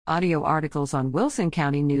Audio articles on Wilson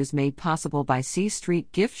County News made possible by C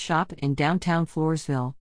Street Gift Shop in downtown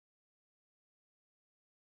Floresville.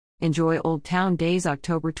 Enjoy Old Town Days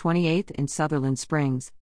October 28th in Sutherland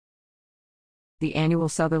Springs. The annual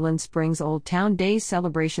Sutherland Springs Old Town Days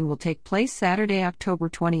celebration will take place Saturday, October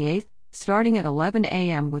 28th, starting at 11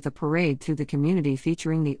 a.m. with a parade through the community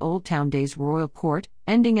featuring the Old Town Days Royal Court,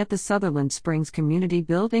 ending at the Sutherland Springs Community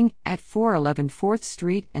Building at 411 4th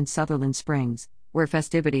Street and Sutherland Springs, where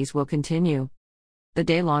festivities will continue. The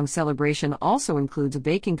day-long celebration also includes a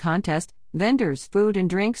baking contest, vendors, food and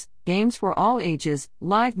drinks, games for all ages,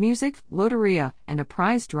 live music, loteria, and a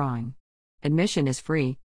prize drawing. Admission is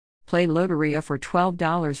free. Play loteria for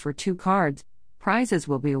 $12 for 2 cards. Prizes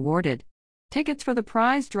will be awarded. Tickets for the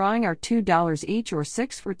prize drawing are $2 each or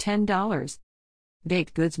 6 for $10.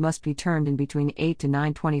 Baked goods must be turned in between 8 to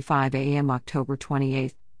 9:25 a.m. October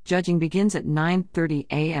 28th. Judging begins at 9:30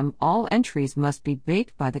 a.m. All entries must be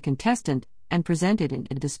baked by the contestant and presented in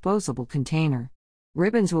a disposable container.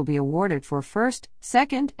 Ribbons will be awarded for first,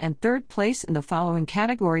 second, and third place in the following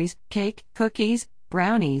categories: cake, cookies,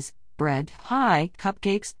 brownies, bread, pie,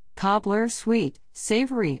 cupcakes, cobbler, sweet,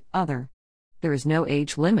 savory, other. There is no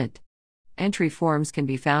age limit. Entry forms can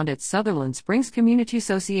be found at Sutherland Springs Community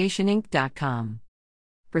Association Inc.com.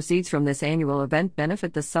 Proceeds from this annual event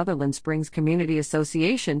benefit the Sutherland Springs Community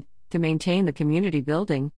Association to maintain the community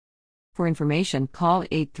building. For information, call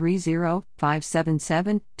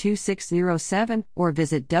 830-577-2607 or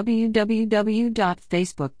visit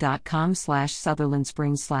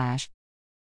www.facebook.com/SutherlandSprings/